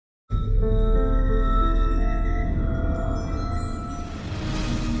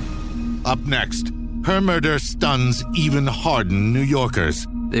Up next, her murder stuns even hardened New Yorkers.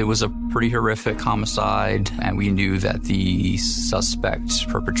 It was a pretty horrific homicide, and we knew that the suspect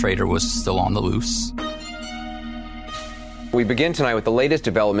perpetrator was still on the loose. We begin tonight with the latest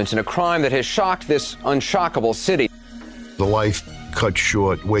developments in a crime that has shocked this unshockable city. The life cut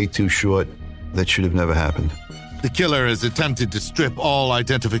short, way too short. That should have never happened. The killer has attempted to strip all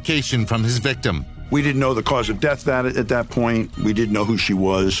identification from his victim. We didn't know the cause of death at that point. We didn't know who she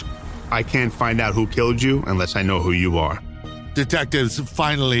was. I can't find out who killed you unless I know who you are. Detectives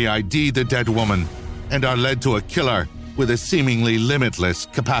finally ID the dead woman and are led to a killer with a seemingly limitless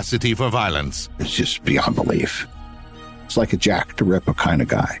capacity for violence. It's just beyond belief. It's like a Jack the Ripper kind of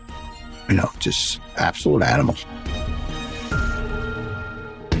guy. Just absolute animal.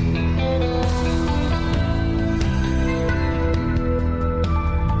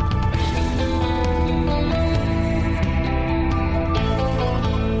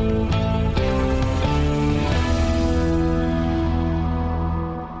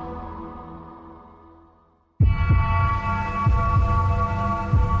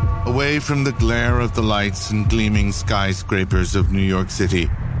 Away from the glare of the lights and gleaming skyscrapers of New York City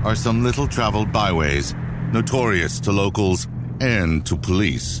are some little-traveled byways, notorious to locals and to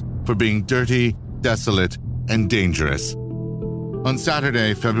police for being dirty, desolate, and dangerous. On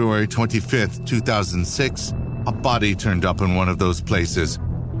Saturday, February 25th, 2006, a body turned up in one of those places,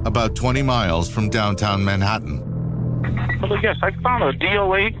 about 20 miles from downtown Manhattan. Well, yes, I found a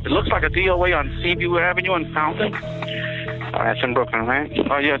DOA. It looks like a DOA on Seaview Avenue in Fountain. All right, it's in Brooklyn, right?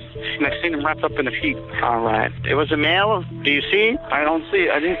 Oh, yes. And I seen him wrapped up in a sheet. All right. It was a male. Do you see? I don't see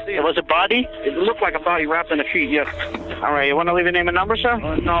it. I didn't see it. It was a body? It looked like a body wrapped in a sheet, yes. All right. You want to leave a name and number, sir?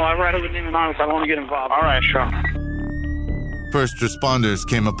 No, I'd rather leave a name and number. I don't want to get involved. All right, sure. First responders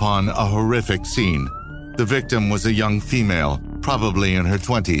came upon a horrific scene. The victim was a young female, probably in her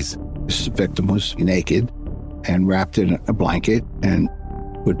 20s. This victim was naked and wrapped in a blanket and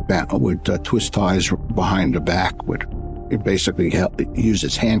would twist ties behind the back, it basically used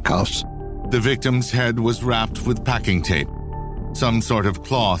its handcuffs. The victim's head was wrapped with packing tape. Some sort of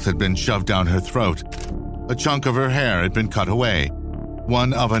cloth had been shoved down her throat. A chunk of her hair had been cut away,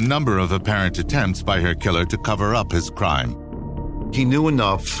 one of a number of apparent attempts by her killer to cover up his crime. He knew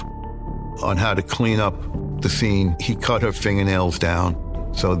enough on how to clean up the scene. He cut her fingernails down,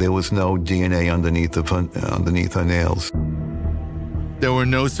 so there was no DNA underneath her nails. There were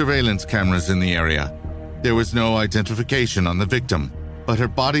no surveillance cameras in the area. There was no identification on the victim, but her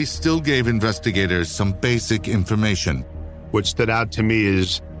body still gave investigators some basic information. What stood out to me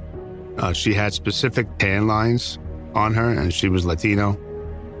is she had specific tan lines on her, and she was Latino.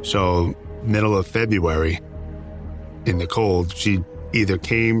 So middle of February, in the cold, she either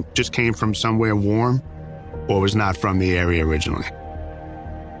came from somewhere warm or was not from the area originally.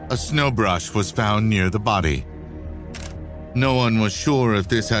 A snow brush was found near the body. No one was sure if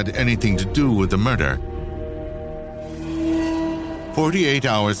this had anything to do with the murder. 48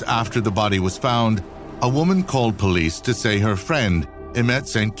 hours after the body was found, a woman called police to say her friend, Imette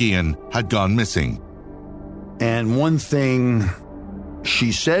St. Guillen, had gone missing. And one thing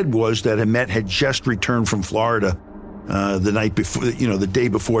she said was that Imette had just returned from Florida the night before, the day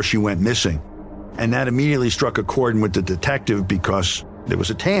before she went missing. And that immediately struck a chord with the detective because there was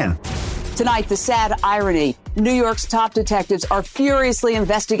a tan. Tonight, the sad irony. New York's top detectives are furiously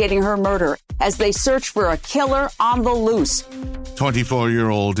investigating her murder as they search for a killer on the loose.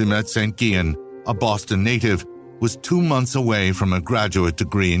 24-year-old Imette St. Guillen, a Boston native, was 2 months away from a graduate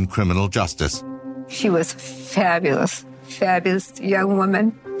degree in criminal justice. She was fabulous young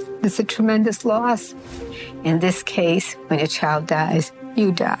woman. It's a tremendous loss. In this case, when your child dies,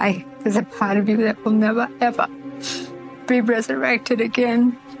 you die. There's a part of you that will never, ever be resurrected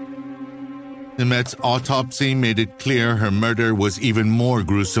again. Imette's autopsy made it clear her murder was even more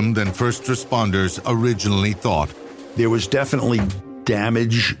gruesome than first responders originally thought. There was definitely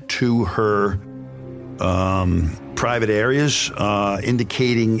damage to her private areas,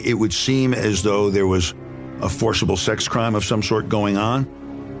 indicating it would seem as though there was a forcible sex crime of some sort going on.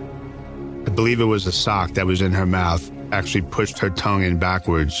 I believe it was a sock that was in her mouth, actually pushed her tongue in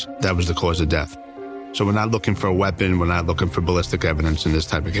backwards. That was the cause of death. So we're not looking for a weapon, we're not looking for ballistic evidence in this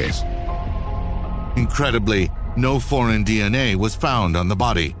type of case. Incredibly, no foreign DNA was found on the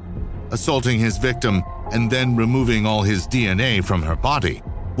body. Assaulting his victim and then removing all his DNA from her body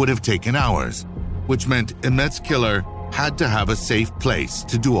would have taken hours, which meant Imette's killer had to have a safe place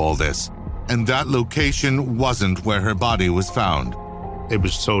to do all this, and that location wasn't where her body was found. It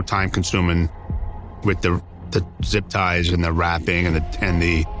was so time-consuming with the zip ties and the wrapping and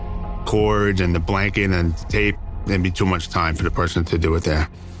the cords and the blanket and the tape. It'd be too much time for the person to do it there.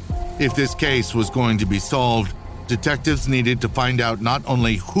 If this case was going to be solved, detectives needed to find out not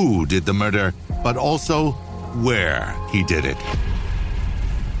only who did the murder, but also where he did it.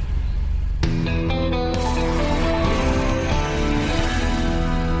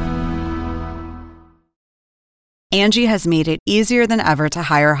 Angie has made it easier than ever to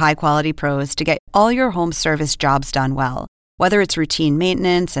hire high-quality pros to get all your home service jobs done well. Whether it's routine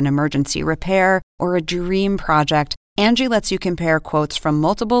maintenance, an emergency repair, or a dream project, Angie lets you compare quotes from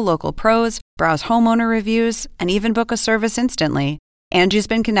multiple local pros, browse homeowner reviews, and even book a service instantly. Angie's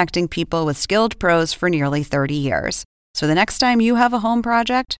been connecting people with skilled pros for nearly 30 years. So the next time you have a home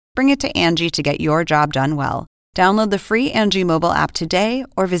project, bring it to Angie to get your job done well. Download the free Angie mobile app today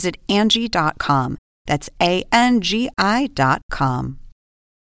or visit Angie.com. That's ANGI.com.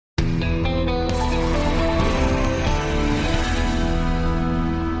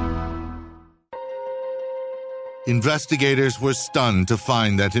 Investigators were stunned to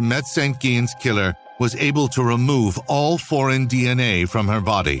find that Imette St. Guillen's killer was able to remove all foreign DNA from her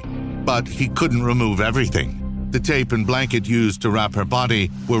body. But he couldn't remove everything. The tape and blanket used to wrap her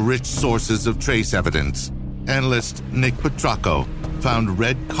body were rich sources of trace evidence. Analyst Nick Petracco found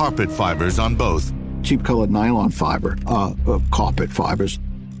red carpet fibers on both. Cheap-colored nylon fiber, carpet fibers.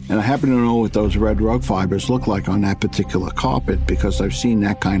 And I happen to know what those red rug fibers look like on that particular carpet because I've seen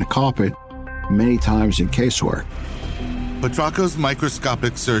that kind of carpet many times in casework. Petracco's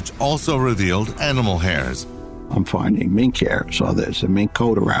microscopic search also revealed animal hairs. I'm finding mink hair, so there's a mink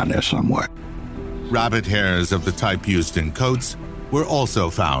coat around there somewhere. Rabbit hairs of the type used in coats were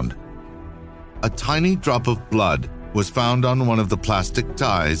also found. A tiny drop of blood was found on one of the plastic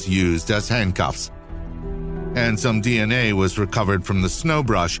ties used as handcuffs. And some DNA was recovered from the snow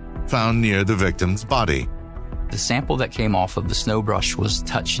brush found near the victim's body. The sample that came off of the snow brush was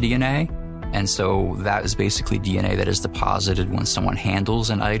touch DNA, and so that is basically DNA that is deposited when someone handles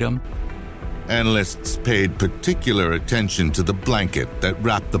an item. Analysts paid particular attention to the blanket that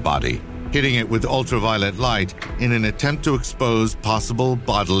wrapped the body, hitting it with ultraviolet light in an attempt to expose possible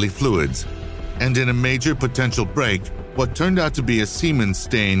bodily fluids. And in a major potential break, what turned out to be a semen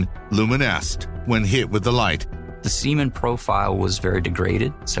stain luminesced when hit with the light. The semen profile was very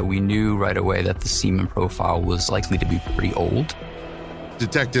degraded, so we knew right away that the semen profile was likely to be pretty old.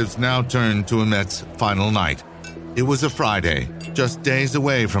 Detectives now turned to Imette's final night. It was a Friday, just days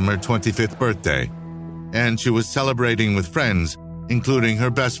away from her 25th birthday, and she was celebrating with friends, including her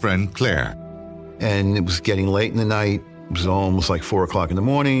best friend, Claire. And it was getting late in the night. It was almost like 4 o'clock in the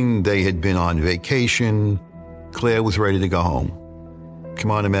morning. They had been on vacation. Claire was ready to go home. Come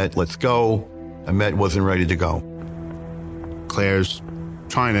on, Imette, let's go. Imette wasn't ready to go. Claire's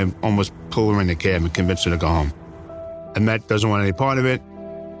trying to almost pull her in the cab and convince her to go home. Imette doesn't want any part of it,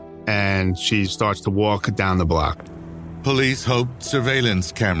 and she starts to walk down the block. Police hoped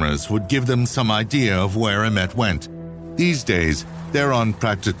surveillance cameras would give them some idea of where Imette went. These days, they're on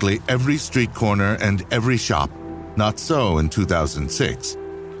practically every street corner and every shop. Not so in 2006.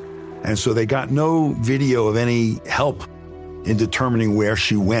 And so they got no video of any help in determining where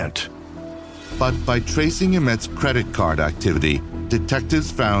she went. But by tracing Imette's credit card activity,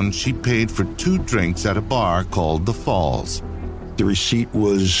 detectives found she paid for 2 drinks at a bar called The Falls. The receipt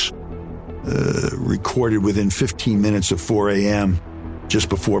was recorded within 15 minutes of 4 a.m., just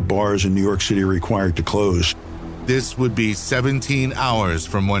before bars in New York City are required to close. This would be 17 hours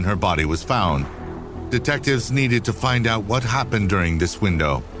from when her body was found. Detectives needed to find out what happened during this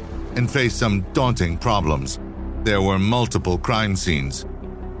window and face some daunting problems. There were multiple crime scenes.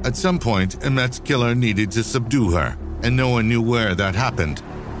 At some point, Imette's killer needed to subdue her, and no one knew where that happened.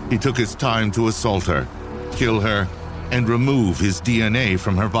 He took his time to assault her, kill her, and remove his DNA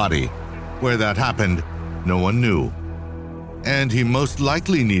from her body. Where that happened, no one knew. And he most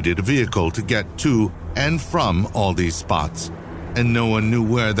likely needed a vehicle to get to and from all these spots, and no one knew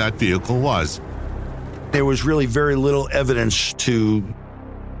where that vehicle was. There was really very little evidence to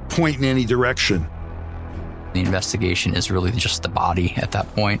point in any direction. The investigation is really just the body at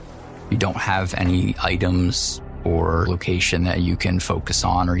that point. You don't have any items or location that you can focus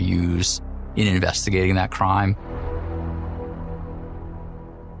on or use in investigating that crime.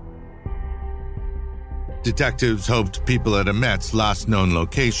 Detectives hoped people at Imette's last known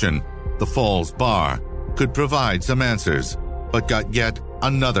location, the Falls Bar, could provide some answers, but got yet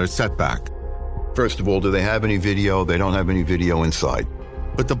another setback. First of all, do they have any video? They don't have any video inside.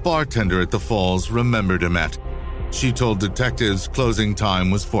 But the bartender at the Falls remembered Imette. She told detectives closing time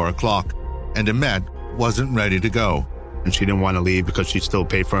was 4 o'clock, and Imette wasn't ready to go. And she didn't want to leave because she still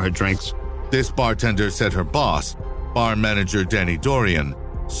paid for her drinks. This bartender said her boss, bar manager Danny Dorian,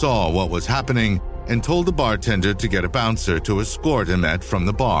 saw what was happening and told the bartender to get a bouncer to escort Imette from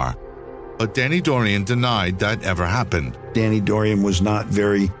the bar. but Danny Dorrian denied that ever happened. Danny Dorrian was not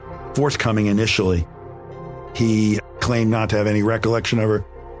very forthcoming initially. He claimed not to have any recollection of her.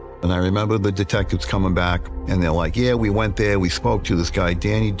 And I remember the detectives coming back, and they're like, yeah, we went there, we spoke to this guy,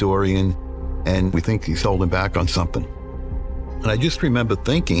 Danny Dorrian, and we think he's holding back on something. And I just remember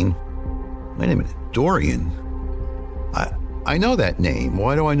thinking, wait a minute, Dorrian? I know that name.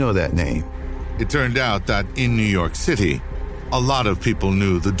 Why do I know that name? It turned out that in New York City, a lot of people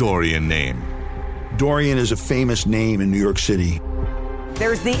knew the Dorrian name. Dorrian is a famous name in New York City.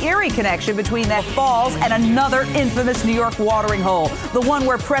 There's the eerie connection between that falls and another infamous New York watering hole, the one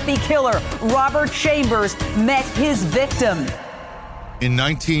where preppy killer Robert Chambers met his victim. In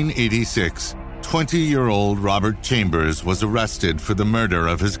 1986, 20-year-old Robert Chambers was arrested for the murder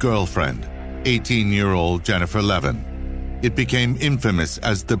of his girlfriend, 18-year-old Jennifer Levin. It became infamous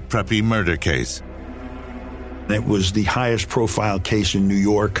as the Preppy murder case. It was the highest profile case in New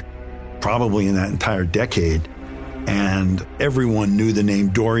York, probably in that entire decade. And everyone knew the name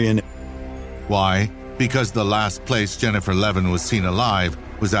Dorrian. Why? Because the last place Jennifer Levin was seen alive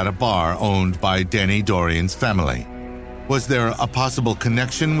was at a bar owned by Danny Dorrian's family. Was there a possible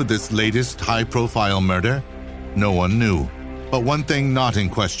connection with this latest high-profile murder? No one knew. But one thing not in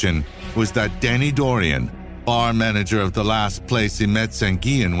question was that Danny Dorrian, bar manager of the last place Imet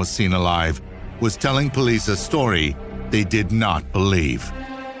Sanguillen was seen alive, was telling police a story they did not believe.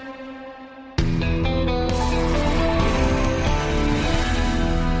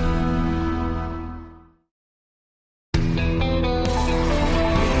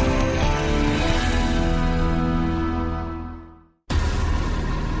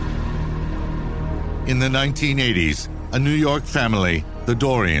 In the 1980s, a New York family, the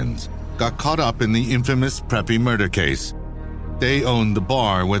Dorrians, got caught up in the infamous Preppy murder case. They owned the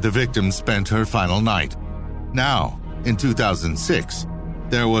bar where the victim spent her final night. Now, in 2006,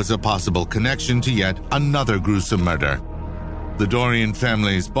 there was a possible connection to yet another gruesome murder. The Dorrian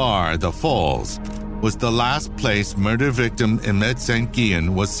family's bar, The Falls, was the last place murder victim Imet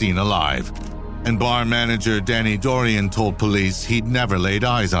Sanguillen was seen alive, and bar manager Danny Dorrian told police he'd never laid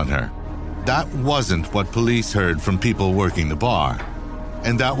eyes on her. That wasn't what police heard from people working the bar,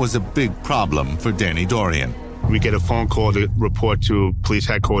 and that was a big problem for Danny Dorrian. We get a phone call to report to police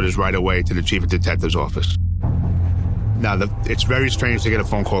headquarters right away to the chief of detective's office. Now, it's very strange to get a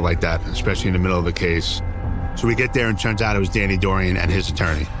phone call like that, especially in the middle of a case. So we get there and turns out it was Danny Dorrian and his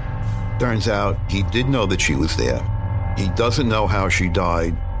attorney. Turns out he did know that she was there. He doesn't know how she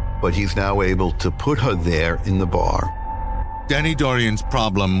died, but he's now able to put her there in the bar. Danny Dorrian's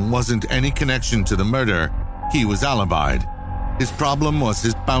problem wasn't any connection to the murder. He was alibied. His problem was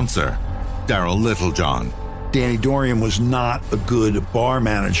his bouncer, Daryl Littlejohn. Danny Dorrian was not a good bar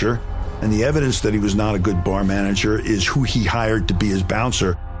manager, and the evidence that he was not a good bar manager is who he hired to be his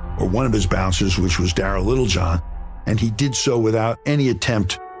bouncer, or one of his bouncers, which was Daryl Littlejohn, and he did so without any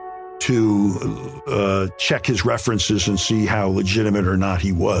attempt to check his references and see how legitimate or not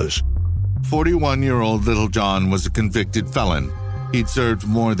he was. 41-year-old Littlejohn was a convicted felon. He'd served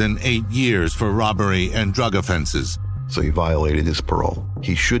more than 8 years for robbery and drug offenses. So he violated his parole.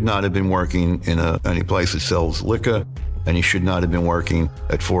 He should not have been working in any place that sells liquor, and he should not have been working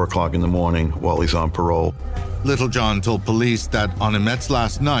at 4 o'clock in the morning while he's on parole. Littlejohn told police that on Imet's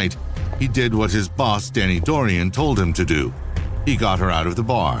last night, he did what his boss, Danny Dorrian, told him to do. He got her out of the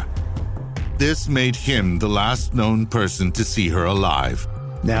bar. This made him the last known person to see her alive.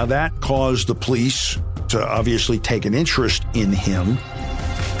 Now that caused the police to obviously take an interest in him.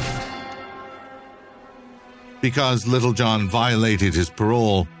 Because Littlejohn violated his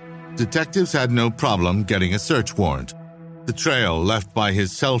parole, detectives had no problem getting a search warrant. The trail left by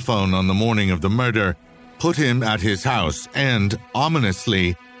his cell phone on the morning of the murder put him at his house and,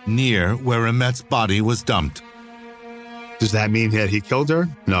 ominously, near where Imet's body was dumped. Does that mean that he killed her?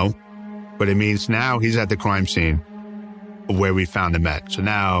 No. But it means now he's at the crime scene where we found Imet. So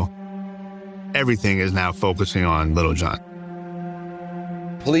now everything is now focusing on Littlejohn.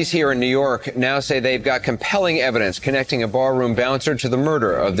 Police here in New York now say they've got compelling evidence connecting a barroom bouncer to the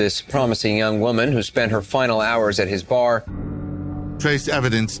murder of this promising young woman who spent her final hours at his bar. Trace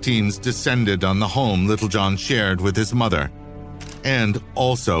evidence teams descended on the home Littlejohn shared with his mother, and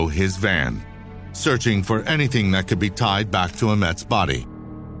also his van, searching for anything that could be tied back to Imet's body.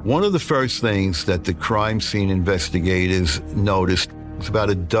 One of the first things that the crime scene investigators noticed was about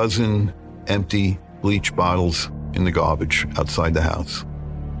a dozen empty bleach bottles in the garbage outside the house.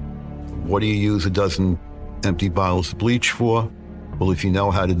 What do you use a dozen empty bottles of bleach for? Well, if you know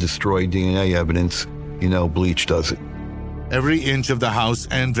how to destroy DNA evidence, you know bleach does it. Every inch of the house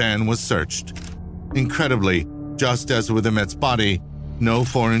and van was searched. Incredibly, just as with Imet's body, no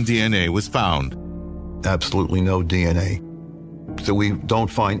foreign DNA was found. Absolutely no DNA. So we don't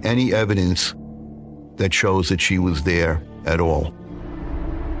find any evidence that shows that she was there at all.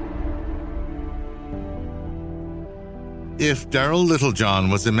 If Daryl Littlejohn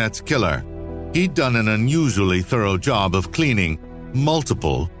was Emmet's killer, he'd done an unusually thorough job of cleaning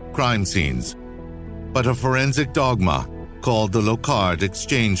multiple crime scenes. But a forensic dogma called the Locard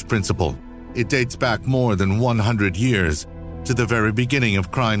exchange principle, it dates back more than 100 years to the very beginning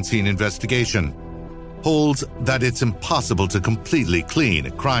of crime scene investigation, holds that it's impossible to completely clean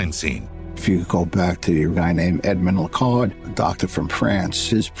a crime scene. If you go back to your guy named Edmond Locard, a doctor from France,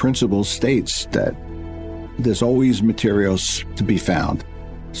 his principle states that there's always materials to be found.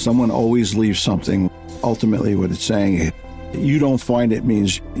 Someone always leaves something. Ultimately, what it's saying, you don't find it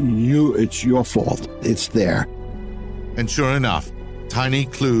means it's your fault. It's there. And sure enough, tiny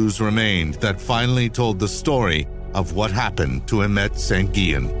clues remained that finally told the story of what happened to Emmet St.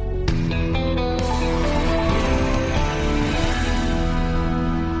 Guillen.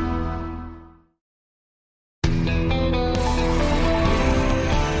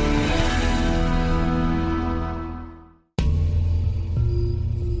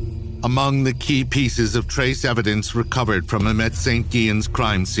 Among the key pieces of trace evidence recovered from Emmet St. Guillen's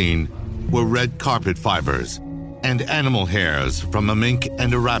crime scene were red carpet fibers and animal hairs from a mink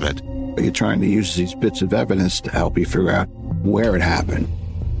and a rabbit. You're trying to use these bits of evidence to help you figure out where it happened.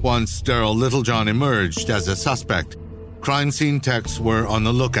 Once Daryl Littlejohn emerged as a suspect, crime scene techs were on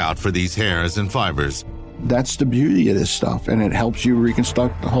the lookout for these hairs and fibers. That's the beauty of this stuff, and it helps you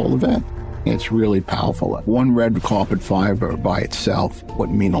reconstruct the whole event. It's really powerful. One red carpet fiber by itself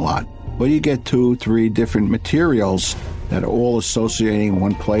wouldn't mean a lot. But you get 2, 3 different materials that are all associating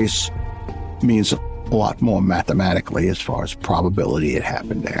one place means a lot more mathematically as far as probability it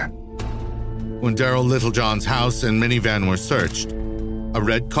happened there. When Daryl Littlejohn's house and minivan were searched, a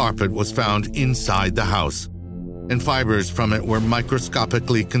red carpet was found inside the house, and fibers from it were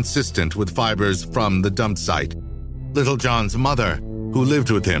microscopically consistent with fibers from the dump site. Littlejohn's mother, who lived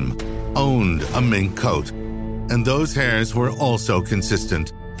with him, owned a mink coat, and those hairs were also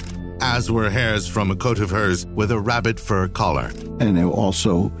consistent, as were hairs from a coat of hers with a rabbit fur collar. And there were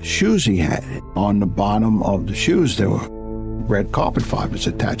also shoes he had. On the bottom of the shoes, there were red carpet fibers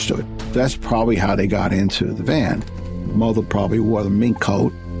attached to it. That's probably how they got into the van. Mother probably wore the mink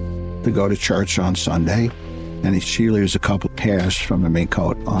coat to go to church on Sunday, and she leaves a couple of hairs from the mink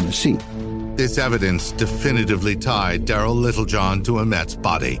coat on the seat. This evidence definitively tied Daryl Littlejohn to Emmet's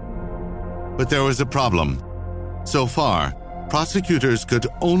body. But there was a problem. So far, prosecutors could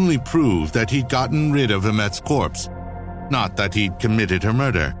only prove that he'd gotten rid of Emmet's corpse, not that he'd committed her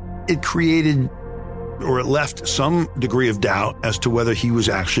murder. It created, or it left some degree of doubt as to whether he was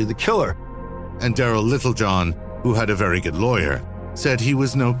actually the killer. And Daryl Littlejohn, who had a very good lawyer, said he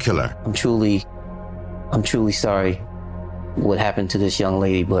was no killer. I'm truly sorry what happened to this young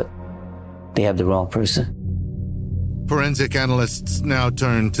lady, but they have the wrong person. Forensic analysts now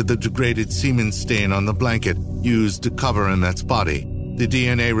turn to the degraded semen stain on the blanket used to cover Emmet's body. The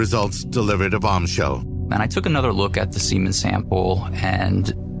DNA results delivered a bombshell. And I took another look at the semen sample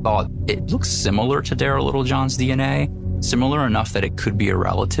and thought it looks similar to Daryl Littlejohn's DNA, similar enough that it could be a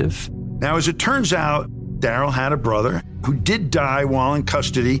relative. Now, as it turns out, Daryl had a brother who did die while in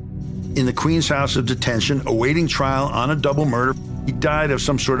custody in the Queens House of Detention, awaiting trial on a double murder. He died of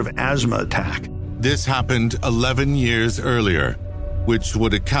some sort of asthma attack. This happened 11 years earlier, which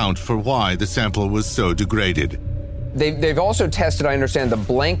would account for why the sample was so degraded. They've also tested, I understand, the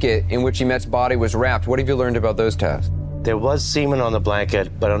blanket in which Emmet's body was wrapped. What have you learned about those tests? There was semen on the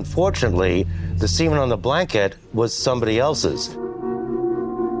blanket, but unfortunately, the semen on the blanket was somebody else's.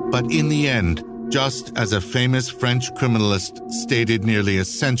 But in the end, just as a famous French criminalist stated nearly a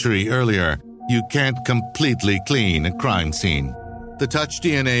century earlier, you can't completely clean a crime scene. The touch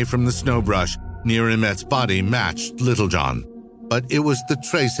DNA from the snow brush near Emmet's body matched Littlejohn, but it was the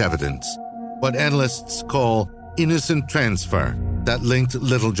trace evidence, what analysts call innocent transfer, that linked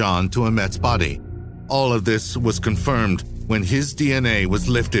Littlejohn to Emmet's body. All of this was confirmed when his DNA was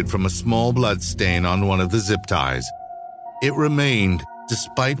lifted from a small blood stain on one of the zip ties. It remained,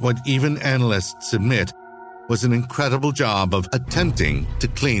 despite what even analysts admit, was an incredible job of attempting to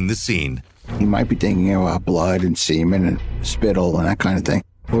clean the scene. He might be thinking about blood and semen and spittle and that kind of thing,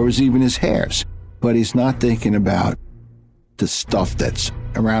 or it was even his hairs. But he's not thinking about the stuff that's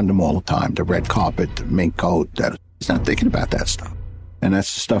around him all the time, the red carpet, the mink coat. He's not thinking about that stuff. And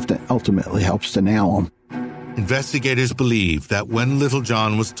that's the stuff that ultimately helps to nail him. Investigators believe that when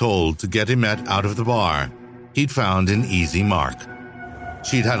Littlejohn was told to get Emmet out of the bar, he'd found an easy mark.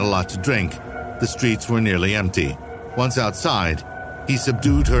 She'd had a lot to drink. The streets were nearly empty. Once outside, he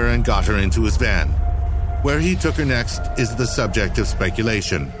subdued her and got her into his van. Where he took her next is the subject of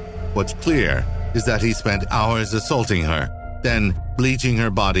speculation. What's clear is that he spent hours assaulting her, then bleaching her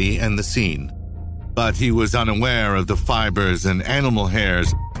body and the scene. But he was unaware of the fibers and animal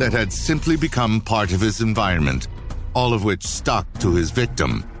hairs that had simply become part of his environment, all of which stuck to his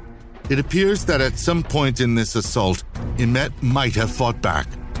victim. It appears that at some point in this assault, Imet might have fought back.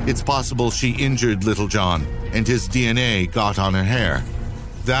 It's possible she injured Littlejohn, and his DNA got on her hair.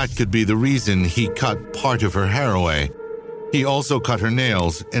 That could be the reason he cut part of her hair away. He also cut her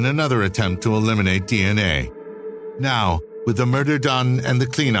nails in another attempt to eliminate DNA. Now, with the murder done and the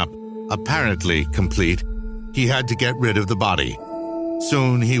cleanup apparently complete, he had to get rid of the body.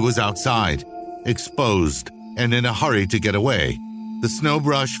 Soon he was outside, exposed, and in a hurry to get away. The snow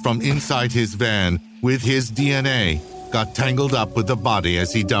brush from inside his van with his DNA got tangled up with the body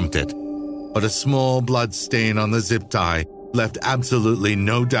as he dumped it. But a small blood stain on the zip tie left absolutely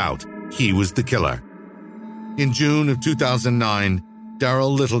no doubt he was the killer. In June of 2009,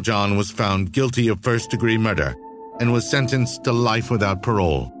 Daryl Littlejohn was found guilty of first-degree murder and was sentenced to life without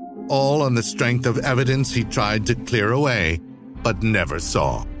parole, all on the strength of evidence he tried to clear away but never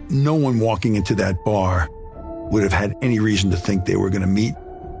saw. No one walking into that bar would have had any reason to think they were going to meet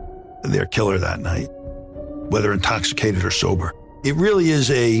their killer that night, whether intoxicated or sober. It really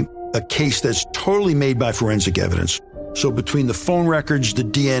is a case that's totally made by forensic evidence. So between the phone records, the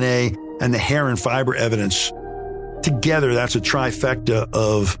DNA, and the hair and fiber evidence, together that's a trifecta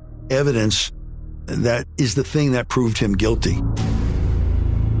of evidence that is the thing that proved him guilty.